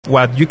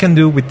what you can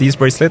do with this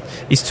bracelet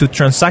is to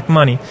transact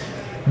money.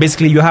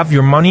 Basically, you have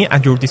your money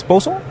at your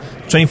disposal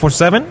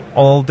 24/7,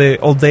 all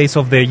days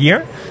of the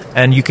year,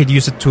 and you could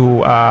use it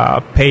to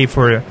pay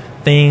for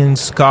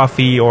things,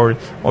 coffee, or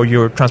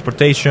your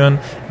transportation.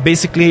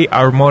 Basically,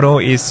 our motto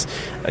is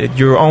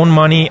your own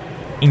money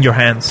in your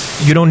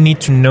hands. You don't need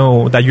to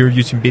know that you're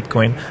using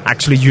Bitcoin.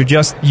 Actually, you're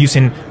just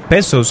using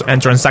pesos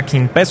and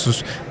transacting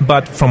pesos.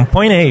 But from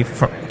point A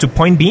to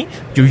point B,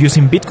 you're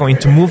using Bitcoin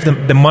to move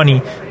the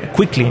money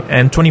quickly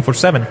and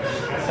 24/7.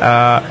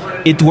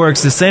 It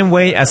works the same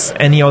way as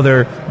any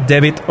other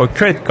debit or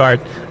credit card.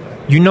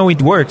 You know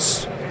it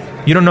works.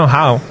 You don't know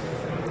how,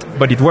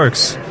 but it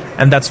works.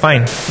 And that's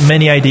fine.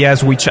 Many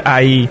ideas which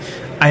I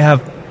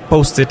have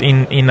posted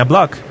in a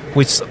blog,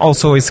 which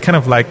also is kind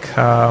of like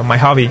my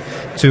hobby,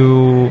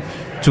 to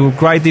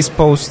write this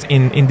post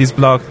in this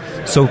blog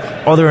so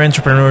other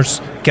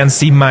entrepreneurs can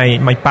see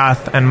my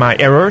path and my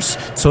errors,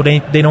 so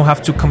they don't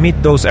have to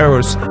commit those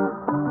errors.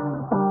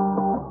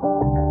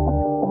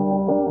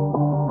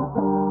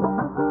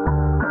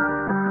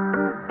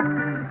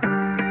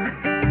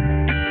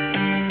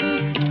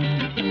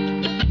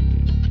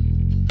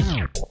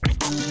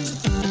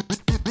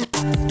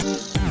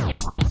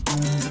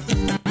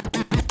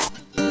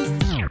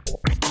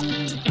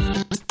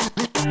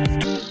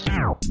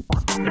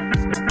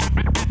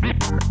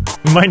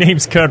 My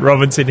name's Kurt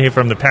Robinson here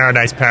from the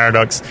Paradise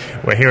Paradox.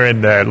 We're here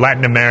in the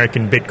Latin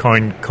American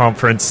Bitcoin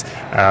Conference,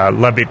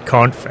 La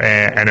BitConf,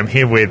 and I'm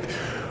here with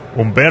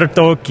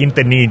Humberto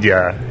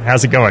Quintanilla.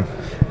 How's it going?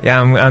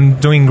 Yeah, I'm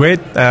doing great.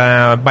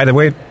 By the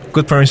way,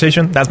 good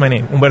pronunciation. That's my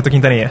name, Humberto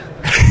Quintanilla.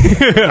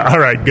 All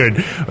right,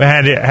 good. I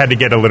had to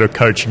get a little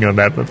coaching on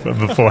that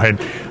beforehand.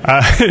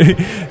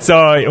 So,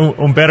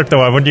 Humberto,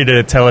 I want you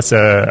to tell us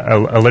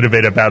a little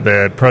bit about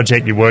the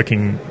project you're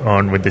working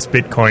on with this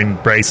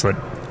Bitcoin bracelet.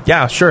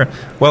 Yeah, sure.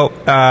 Well,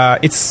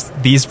 it's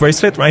this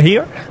bracelet right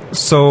here.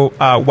 So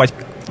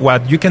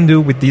what you can do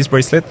with this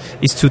bracelet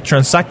is to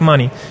transact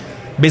money.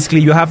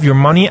 Basically, you have your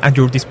money at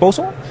your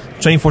disposal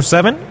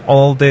 24/7,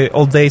 all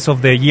days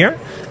of the year,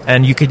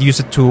 and you could use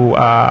it to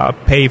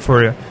pay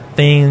for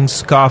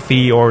things,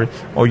 coffee, or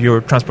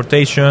your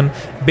transportation.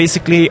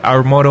 Basically,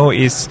 our motto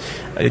is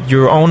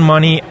your own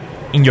money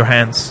in your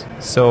hands.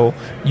 So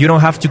you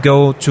don't have to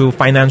go to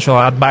financial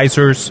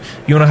advisors.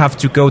 You don't have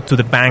to go to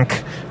the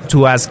bank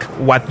to ask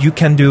what you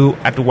can do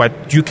and what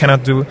you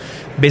cannot do.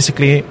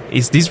 Basically,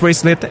 it's this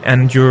bracelet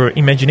and your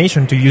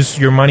imagination to use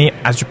your money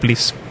as you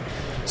please.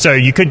 So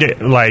you could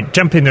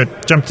jump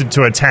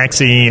into a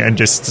taxi and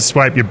just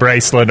swipe your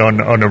bracelet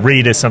on a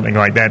reed or something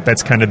like that.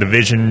 That's kind of the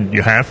vision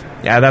you have.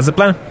 Yeah, that's the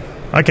plan.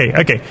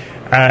 Okay.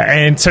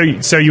 And so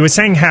you were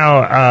saying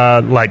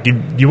how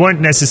you won't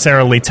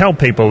necessarily tell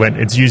people that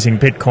it's using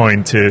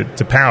Bitcoin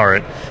to power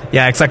it.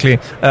 Yeah, exactly.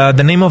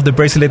 The name of the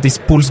bracelet is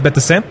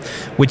Pulsebtc,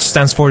 which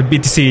stands for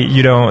BTC,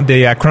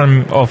 the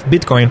acronym of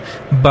Bitcoin.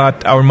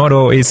 But our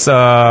motto is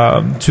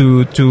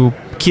to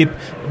keep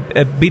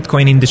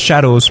Bitcoin in the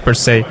shadows, per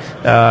se.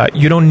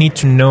 You don't need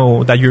to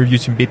know that you're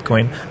using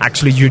Bitcoin.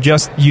 Actually, you're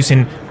just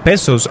using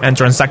pesos and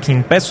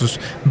transacting pesos.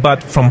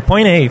 But from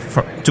point A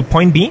to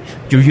point B,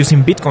 you're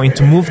using Bitcoin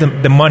to move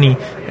the money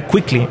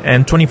quickly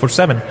and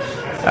 24/7.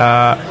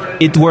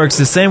 It works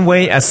the same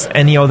way as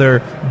any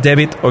other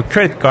debit or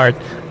credit card.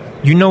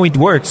 You know it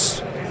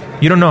works.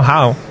 You don't know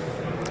how,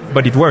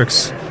 but it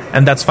works.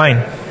 And that's fine.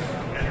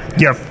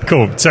 Yeah,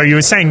 cool. So you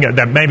were saying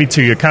that maybe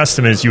to your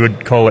customers you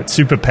would call it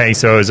super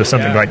pesos or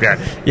something like that.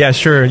 Yeah,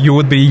 sure. You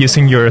would be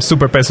using your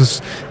super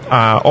pesos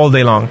all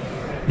day long.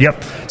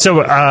 Yep.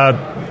 So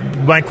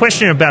my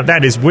question about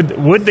that is, would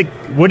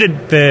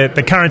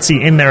the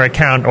currency in their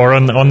account or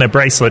on their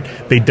bracelet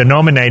be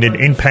denominated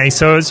in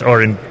pesos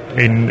or in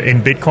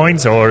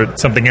Bitcoins or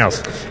something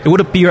else? It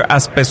would appear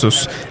as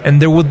pesos,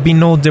 and there would be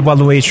no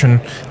devaluation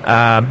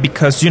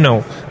because,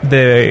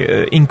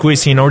 the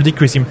increasing or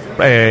decreasing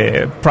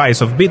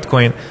price of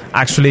Bitcoin.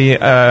 Actually,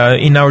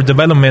 in our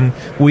development,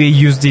 we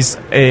use this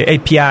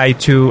API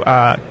to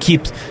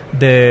keep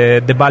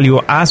the value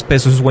as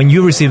pesos when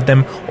you receive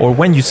them or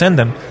when you send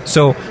them.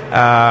 So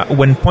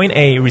when point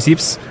A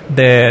receives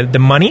the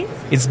money,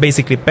 it's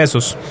basically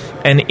pesos,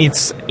 and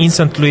it's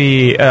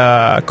instantly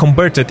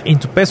converted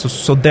into pesos.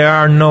 So there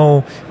are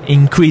no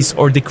increase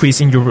or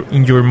decrease in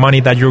your money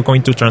that you're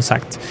going to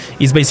transact.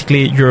 It's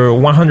basically your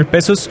 100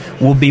 pesos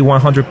will be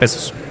 100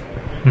 pesos.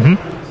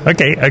 Mm-hmm.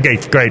 Okay,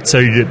 great.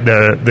 So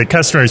the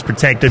customer is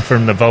protected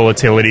from the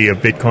volatility of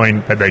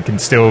Bitcoin, but they can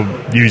still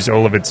use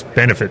all of its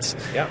benefits.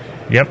 Yeah.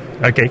 Yep.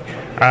 Okay.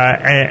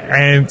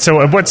 And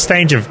so, at what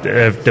stage of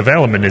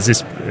development is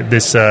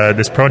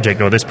this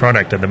project or this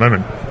product at the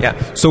moment? Yeah.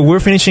 So we're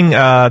finishing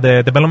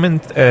the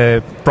development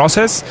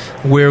process.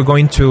 We're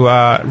going to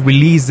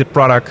release the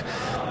product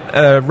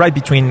right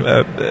between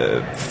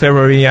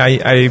February,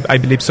 I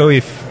believe so,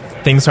 if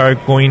things are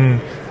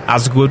going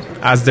as good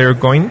as they're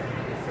going.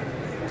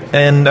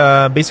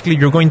 And basically,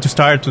 you're going to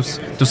start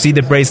to see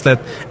the bracelet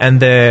and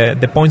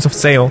the points of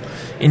sale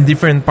in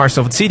different parts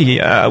of the city.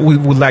 We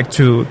would like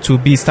to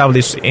be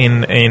established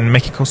in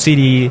Mexico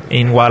City,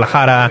 in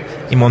Guadalajara,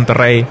 in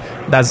Monterrey,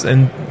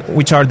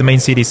 which are the main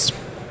cities.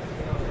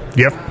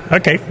 Yep.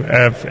 Okay.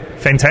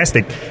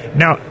 Fantastic.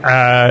 Now,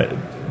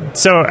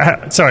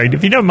 sorry,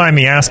 if you don't mind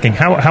me asking,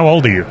 how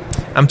old are you?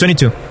 I'm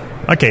 22.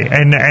 Okay,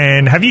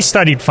 and have you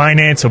studied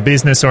finance or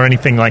business or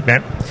anything like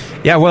that?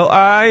 Yeah, well,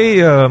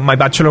 my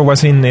bachelor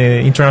was in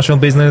international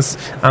business.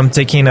 I'm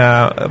taking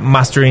a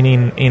master in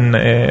an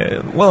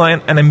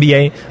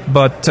MBA,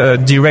 but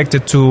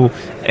directed to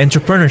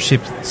entrepreneurship.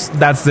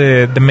 That's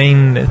the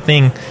main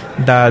thing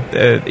that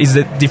is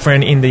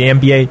different in the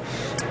MBA.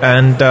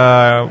 And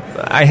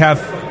I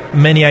have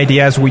many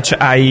ideas which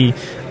I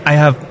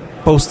have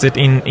posted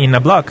in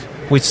a blog,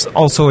 which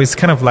also is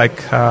kind of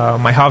like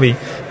my hobby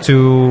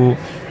to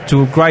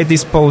write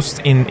this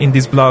post in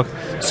this blog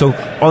so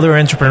other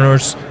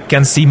entrepreneurs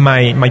can see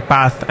my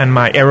path and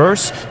my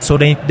errors, so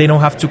they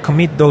don't have to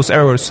commit those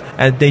errors,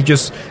 and they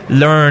just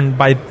learn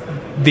by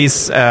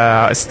these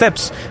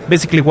steps.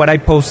 Basically, what I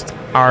post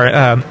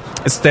are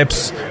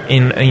steps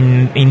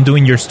in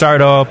doing your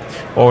startup,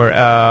 or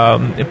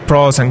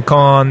pros and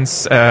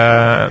cons,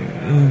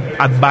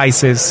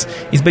 advices.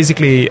 It's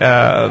basically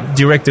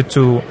directed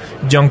to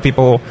young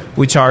people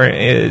which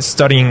are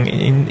studying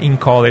in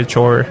college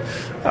or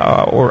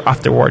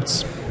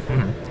afterwards.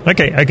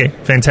 Okay,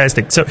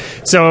 fantastic. So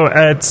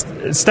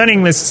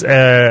studying this,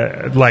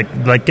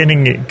 like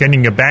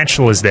getting a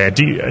bachelor's there.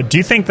 Do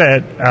you think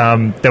that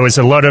there was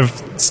a lot of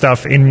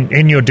stuff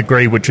in your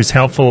degree which was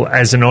helpful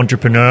as an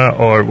entrepreneur,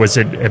 or was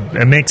it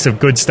a mix of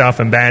good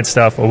stuff and bad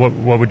stuff, or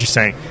what would you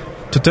say?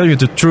 To tell you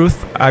the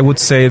truth, I would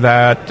say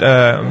that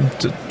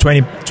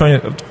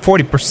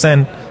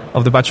 40%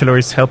 of the bachelor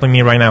is helping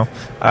me right now.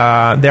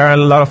 There are a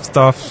lot of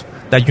stuff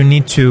that you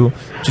need to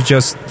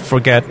just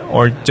forget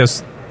or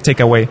just take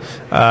away.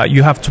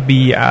 You have to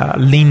be a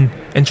lean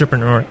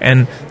entrepreneur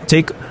and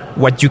take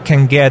what you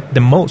can get the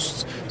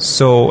most.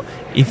 So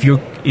if you're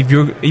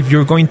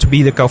going to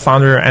be the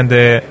co-founder and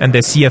the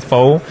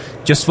CFO,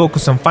 just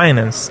focus on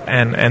finance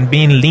and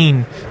being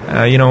lean.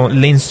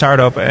 Lean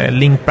startup,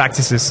 lean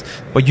practices.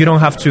 But you don't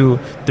have to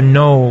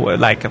know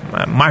like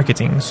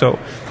marketing. So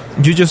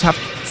you just have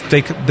to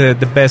take the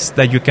best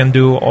that you can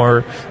do,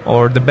 or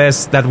the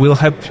best that will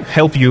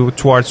help you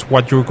towards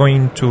what you're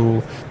going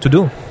to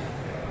do.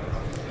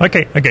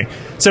 Okay.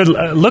 So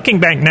looking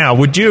back now,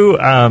 would you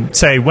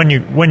say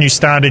when you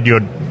started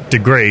your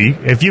degree,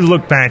 if you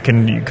look back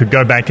and you could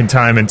go back in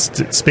time and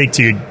speak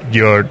to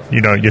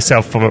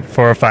yourself 4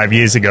 or 5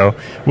 years ago,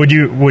 would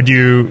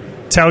you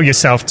tell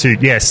yourself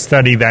to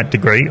study that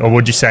degree, or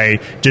would you say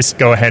just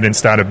go ahead and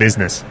start a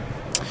business?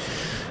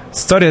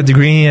 Study a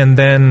degree and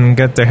then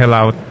get the hell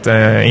out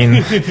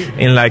in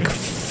like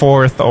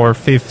 4th or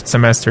 5th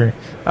semester.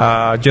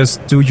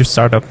 Just do your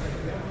startup.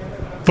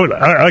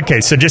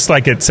 Okay, so just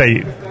like it,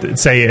 say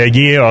a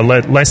year or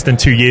less than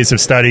 2 years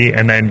of study,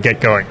 and then get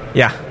going.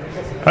 Yeah.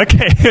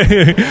 Okay.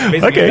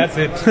 Okay. That's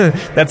it.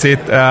 That's it.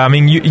 I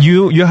mean,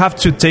 you have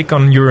to take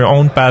on your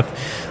own path.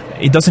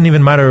 It doesn't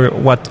even matter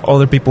what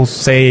other people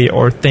say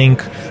or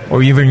think,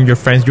 or even your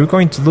friends. You're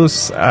going to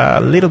lose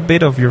a little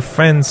bit of your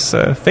friends'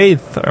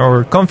 faith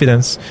or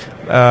confidence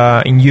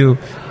in you,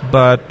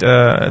 but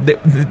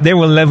they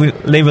will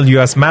label you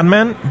as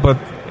madman. But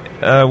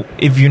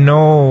if you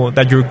know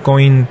that you're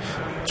going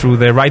through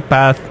the right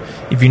path,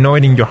 if you know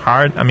it in your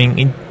heart, I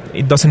mean,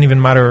 it doesn't even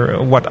matter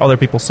what other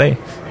people say.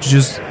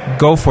 Just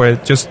go for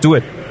it. Just do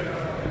it.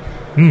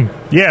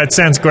 Yeah, it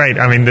sounds great.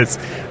 I mean, there's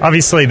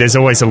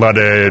always a lot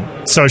of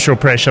social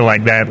pressure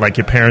like that. Like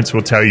your parents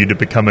will tell you to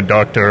become a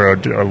doctor or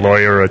a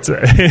lawyer. But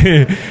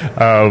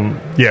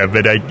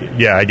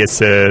I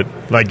guess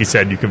like you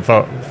said, you can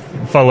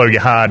follow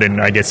your heart,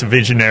 and I guess a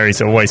visionary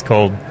is always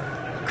called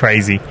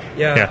crazy.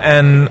 Yeah.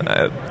 And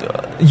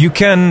you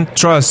can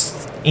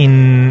trust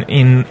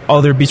in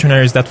other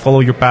visionaries that follow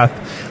your path,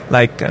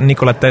 like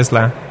Nikola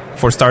Tesla,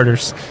 for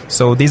starters.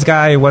 So this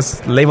guy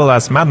was labeled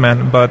as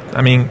madman, but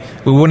I mean,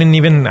 we wouldn't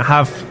even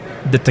have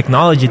the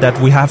technology that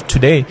we have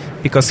today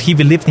because he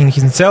believed in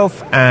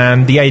himself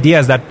and the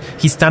ideas that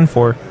he stand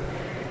for.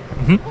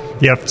 Mm-hmm.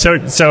 Yeah.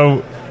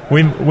 So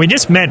we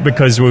just met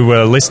because we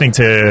were listening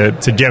to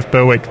Jeff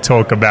Berwick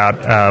talk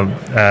about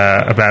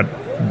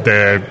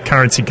the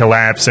currency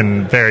collapse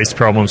and various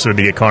problems with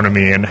the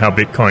economy and how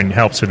Bitcoin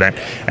helps with that.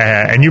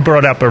 And you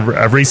brought up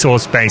a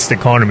resource-based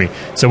economy.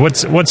 So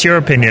what's your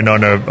opinion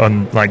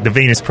on like the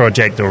Venus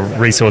Project or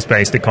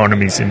resource-based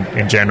economies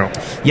in general?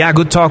 Yeah,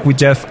 good talk with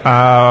Jeff.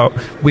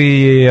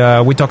 We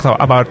talked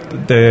about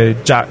the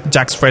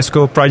Jack's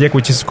Fresco project,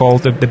 which is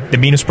called the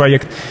Venus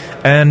Project.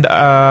 And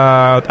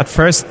at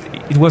first,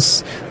 it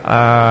was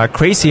a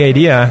crazy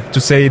idea, to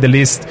say the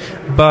least.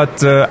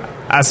 But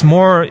as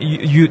more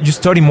you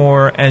study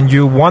more and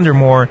you wonder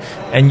more,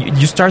 and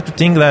you start to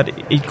think that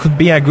it could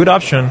be a good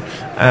option,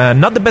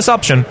 not the best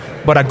option,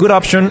 but a good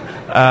option.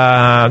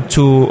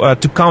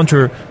 to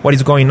counter what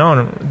is going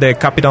on. The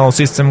capital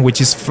system,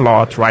 which is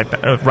flawed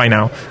right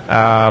now,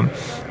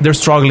 they're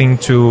struggling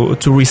to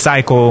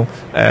recycle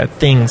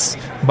things,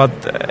 but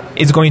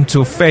it's going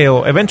to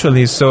fail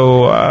eventually.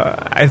 So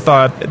I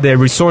thought the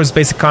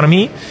resource-based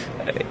economy,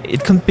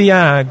 it can be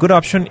a good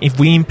option if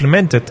we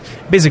implement it.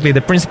 Basically,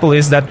 the principle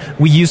is that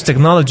we use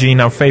technology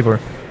in our favor.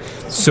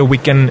 So we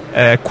can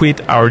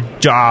quit our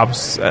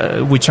jobs,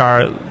 which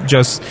are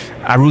just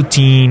a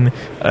routine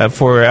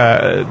for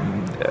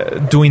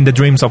doing the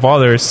dreams of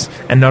others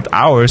and not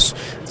ours.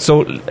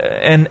 So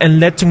and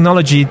let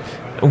technology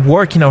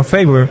work in our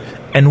favor,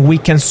 and we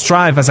can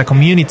strive as a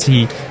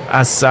community,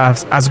 as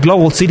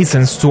global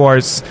citizens,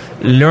 towards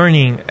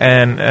learning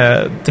and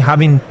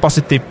having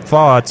positive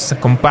thoughts,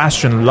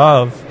 compassion,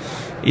 love.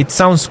 It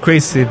sounds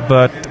crazy,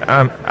 but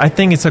I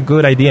think it's a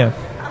good idea.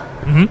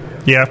 Mm-hmm.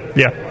 Yeah.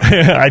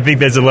 I think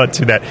there's a lot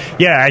to that.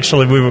 Yeah,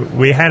 actually,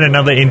 we had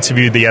another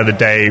interview the other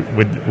day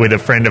with a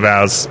friend of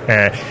ours,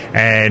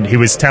 and he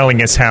was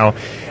telling us how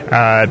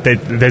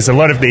there's a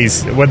lot of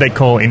these, what they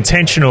call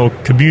intentional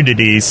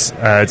communities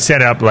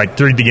set up like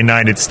through the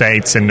United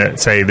States, and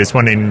say there's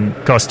one in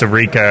Costa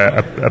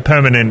Rica, a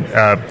permanent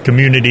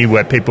community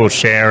where people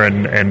share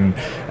and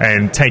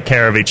take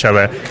care of each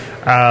other.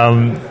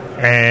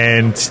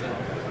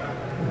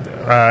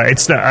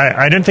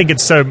 I don't think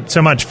it's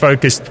so much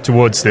focused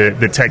towards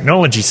the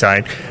technology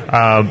side,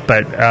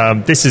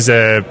 but this is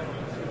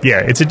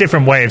it's a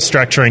different way of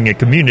structuring a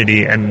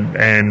community,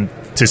 and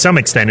to some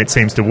extent it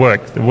seems to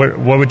work.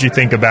 What would you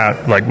think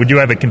about, like, would you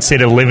ever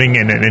consider living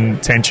in an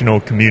intentional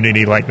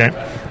community like that?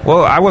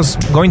 Well, I was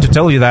going to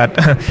tell you that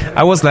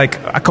I was like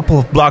a couple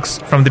of blocks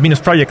from the Venus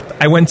Project.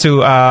 I went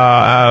to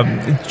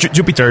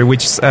Jupiter,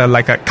 which is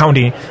like a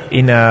county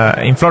in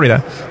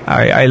Florida.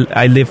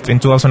 I lived in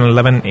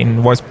 2011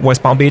 in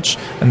West Palm Beach,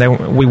 and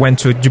then we went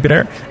to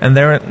Jupiter. And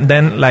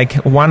then like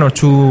 1 or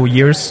 2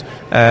 years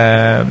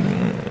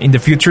in the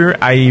future,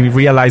 I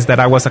realized that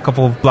I was a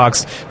couple of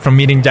blocks from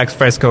meeting Jack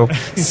Fresco.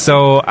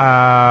 So,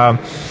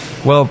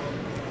 well,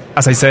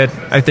 as I said,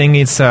 I think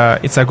it's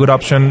a good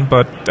option,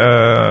 but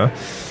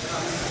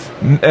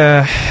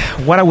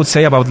what I would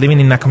say about living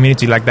in a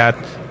community like that,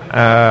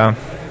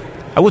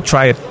 I would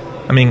try it.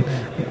 I mean,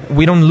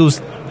 we don't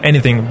lose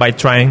anything by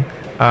trying.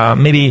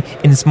 Maybe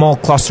in small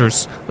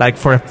clusters, like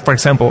for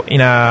example, in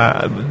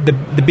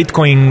the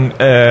Bitcoin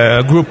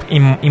group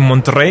in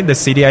Monterrey, the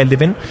city I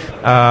live in,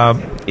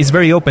 is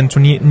very open to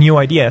new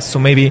ideas. So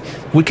maybe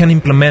we can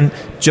implement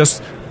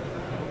just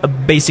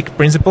basic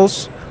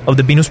principles of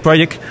the Venus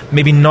Project,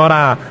 maybe not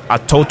a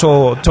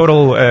total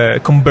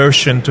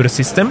conversion to the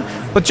system,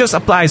 but just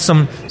apply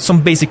some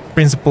basic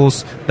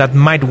principles that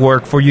might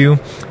work for you.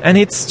 And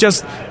it's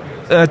just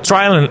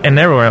trial and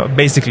error,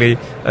 basically.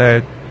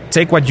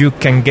 Take what you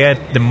can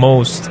get the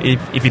most.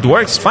 If it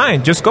works,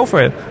 fine, just go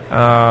for it.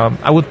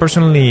 I would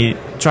personally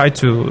try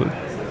to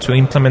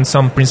implement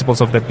some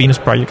principles of the Venus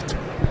Project.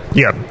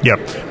 Yeah.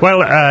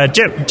 Well,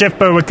 Jeff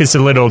Berwick is a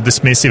little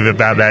dismissive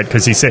about that,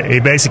 because he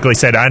basically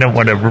said, I don't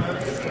want a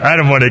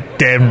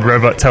damn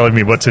robot telling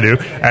me what to do.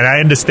 And I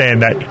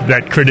understand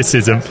that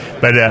criticism,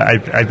 but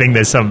I think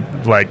there's some,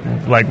 like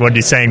what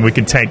you're saying, we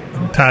can take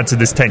parts of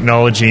this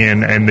technology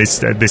and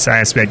this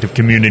aspect of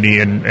community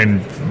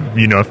and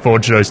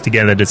forge those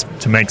together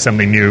to make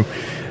something new.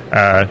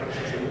 So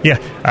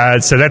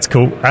that's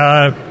cool.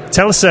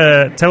 Tell us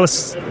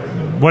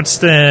what's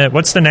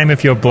the name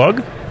of your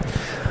blog?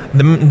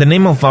 The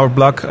name of our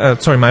blog,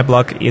 my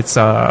blog, it's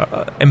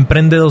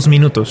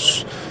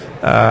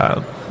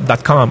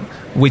emprende2minutos.com,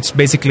 which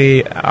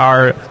basically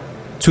are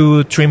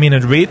 2-3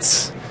 minute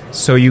reads,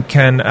 so you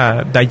can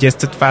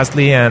digest it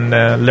fastly and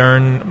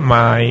learn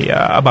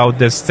about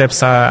the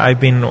steps I've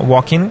been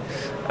walking in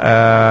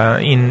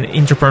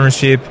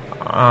entrepreneurship,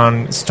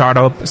 on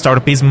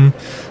startupism,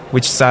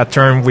 which is a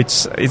term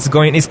which is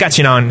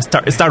catching on,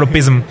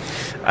 startupism.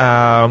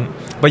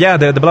 But yeah,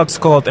 the blog's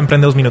called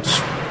Emprende2minutos.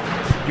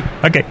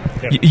 Okay.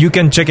 Yeah. You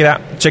can check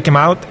him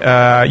out.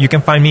 You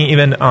can find me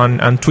even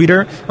on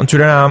Twitter. On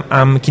Twitter,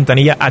 I'm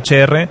Quintanilla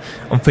HR.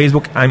 On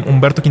Facebook, I'm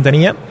Humberto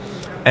Quintanilla.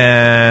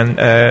 And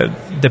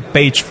the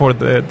page for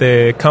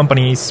the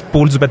company is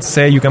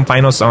Pulsebtc. You can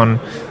find us on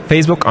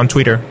Facebook, on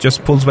Twitter,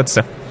 just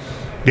Pulsebtc.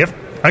 Yep.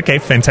 Okay,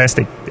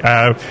 fantastic.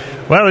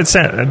 Well,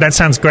 that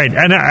sounds great.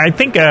 And I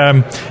think,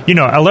 a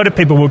lot of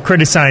people will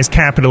criticize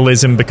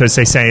capitalism because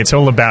they say it's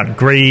all about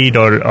greed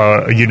or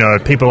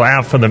people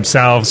out for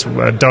themselves,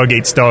 dog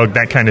eats dog,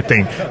 that kind of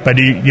thing. But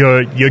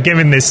you're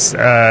giving this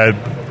you're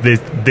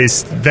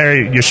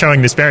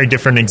showing this very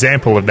different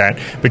example of that,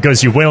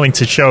 because you're willing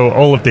to show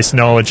all of this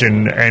knowledge,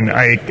 and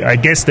I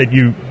guess that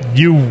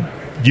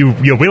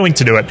you're willing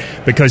to do it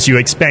because you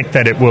expect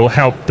that it will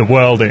help the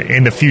world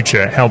in the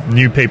future, help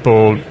new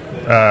people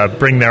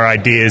bring their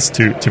ideas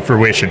to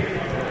fruition.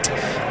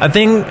 I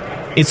think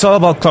it's all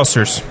about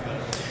clusters.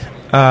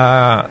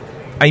 I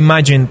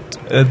imagined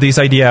this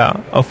idea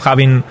of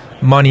having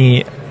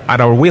money at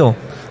our will,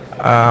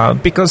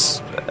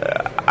 because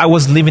I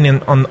was living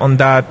on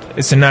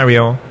that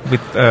scenario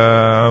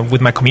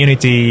with my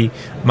community,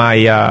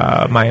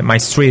 my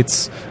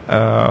streets.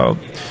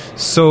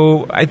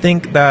 So I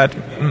think that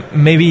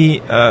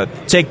maybe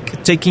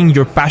taking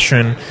your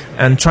passion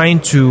and trying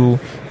to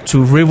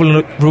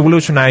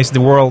revolutionize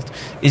the world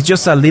is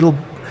just a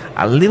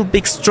little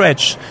big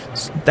stretch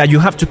that you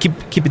have to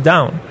keep it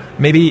down.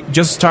 Maybe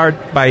just start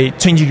by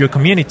changing your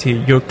community,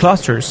 your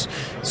clusters.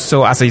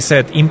 So as I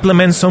said,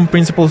 implement some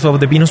principles of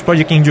the Venus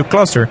project in your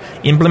cluster.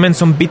 Implement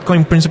some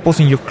Bitcoin principles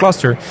in your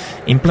cluster.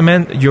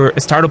 Implement your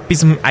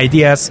startupism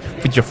ideas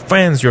with your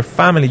friends, your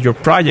family, your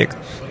project.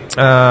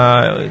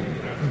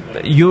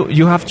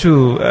 You have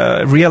to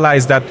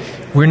realize that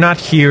we're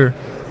not here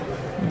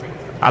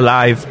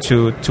alive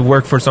to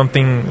work for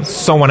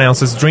someone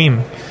else's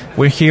dream.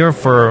 We're here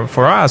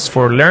for us,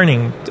 for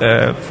learning,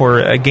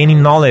 for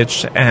gaining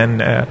knowledge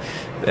and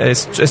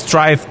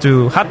strive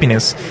to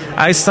happiness.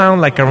 I sound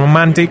like a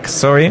romantic,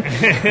 sorry,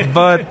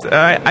 but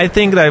I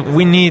think that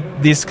we need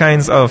these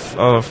kinds of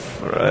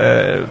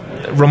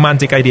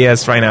romantic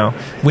ideas right now.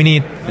 We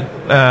need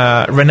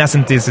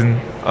renaissantism,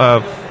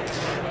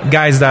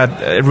 guys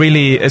that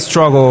really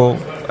struggle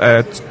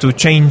to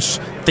change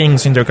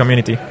things in their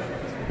community.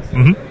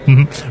 Mm-hmm,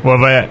 mm-hmm. Well,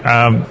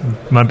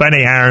 my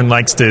buddy Aaron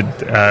likes to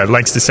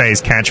say his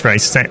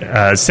catchphrase: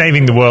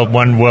 "Saving the world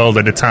one world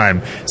at a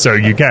time." So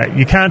you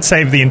can't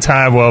save the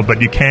entire world, but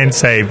you can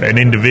save an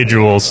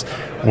individual's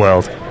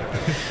world.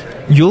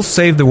 You'll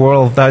save the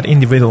world of that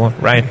individual,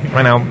 right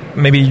now.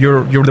 Maybe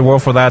you're the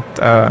world for that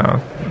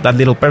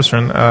little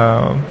person.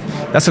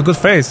 That's a good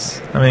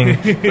phrase. I mean,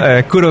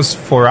 kudos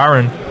for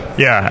Aaron.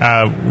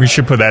 Yeah, we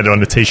should put that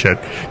on a T-shirt.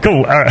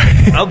 Cool.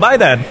 I'll buy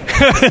that.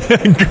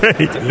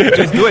 Great.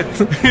 Just do it.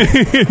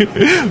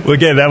 We'll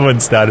get that one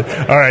started.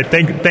 All right.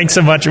 Thanks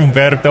so much,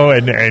 Humberto,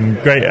 and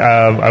great.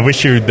 I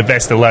wish you the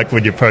best of luck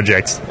with your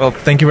projects. Well,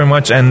 thank you very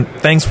much, and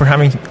thanks for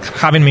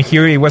having me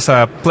here. It was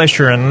a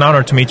pleasure and an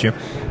honor to meet you.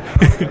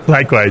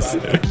 Likewise.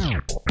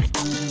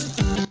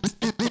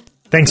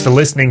 Thanks for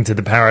listening to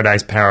the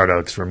Paradise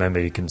Paradox. Remember,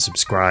 you can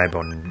subscribe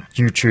on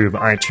YouTube,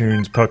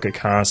 iTunes, Pocket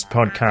Cast,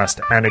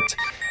 Podcast Addict.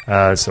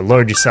 So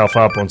load yourself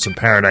up on some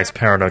Paradise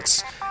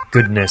Paradox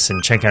goodness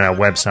and check out our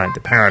website,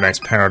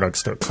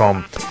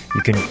 theparadiseparadox.com.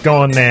 You can go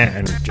on there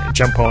and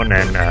jump on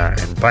and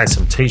buy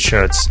some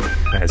T-shirts.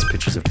 It has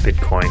pictures of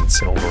Bitcoin,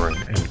 silver,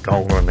 and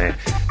gold on there,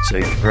 so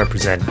you can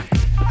represent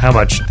how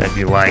much that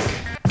you like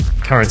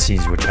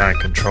currencies which aren't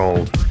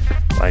controlled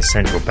by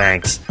central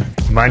banks.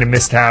 You might have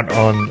missed out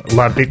on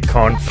La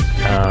BitConf,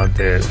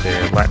 the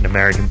Latin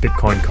American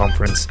Bitcoin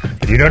conference,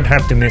 but you don't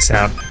have to miss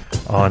out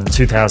on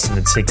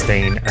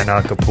 2016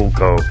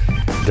 Anarchapulco,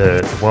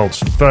 the world's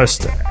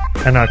first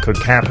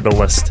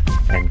anarcho-capitalist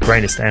and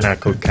greatest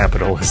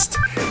anarcho-capitalist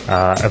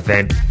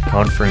event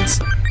conference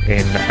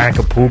in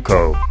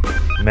Acapulco,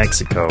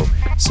 Mexico.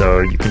 So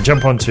you can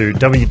jump onto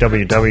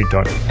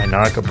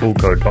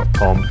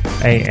www.anarchapulco.com,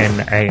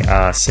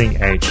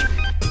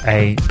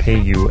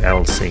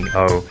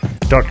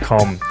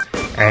 ANARCHAPULCO.com,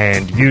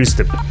 and use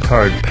the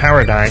code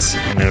PARADISE,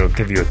 and it'll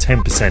give you a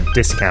 10%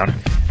 discount.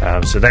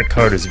 So that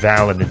code is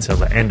valid until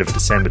the end of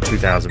December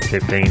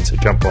 2015. So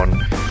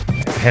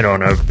head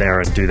on over there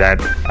and do that.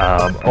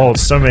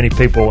 So many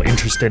people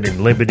interested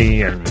in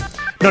liberty, and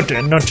not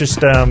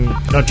just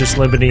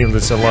liberty.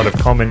 There's a lot of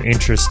common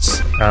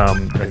interests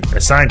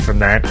aside from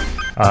that,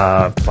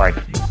 like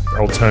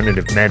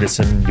alternative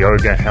medicine,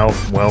 yoga,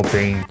 health,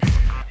 well-being.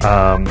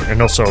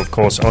 And also, of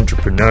course,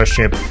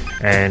 entrepreneurship,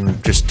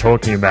 and just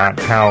talking about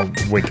how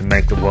we can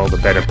make the world a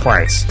better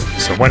place.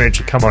 So why don't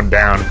you come on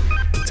down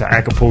to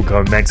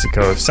Acapulco,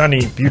 Mexico,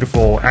 sunny,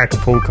 beautiful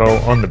Acapulco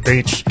on the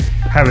beach,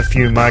 have a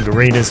few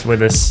margaritas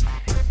with us,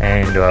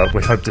 and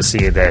we hope to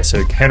see you there.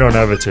 So head on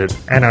over to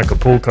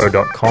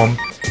anarchapulco.com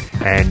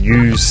and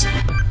use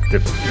the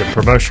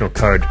promotional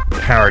code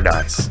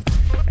PARADISE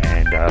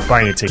and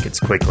buy your tickets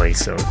quickly.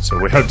 So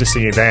we hope to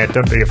see you there.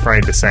 Don't be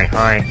afraid to say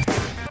hi.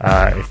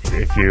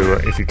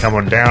 If you come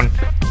on down,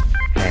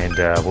 and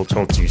we'll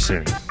talk to you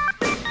soon.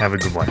 Have a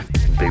good one,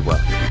 and be well.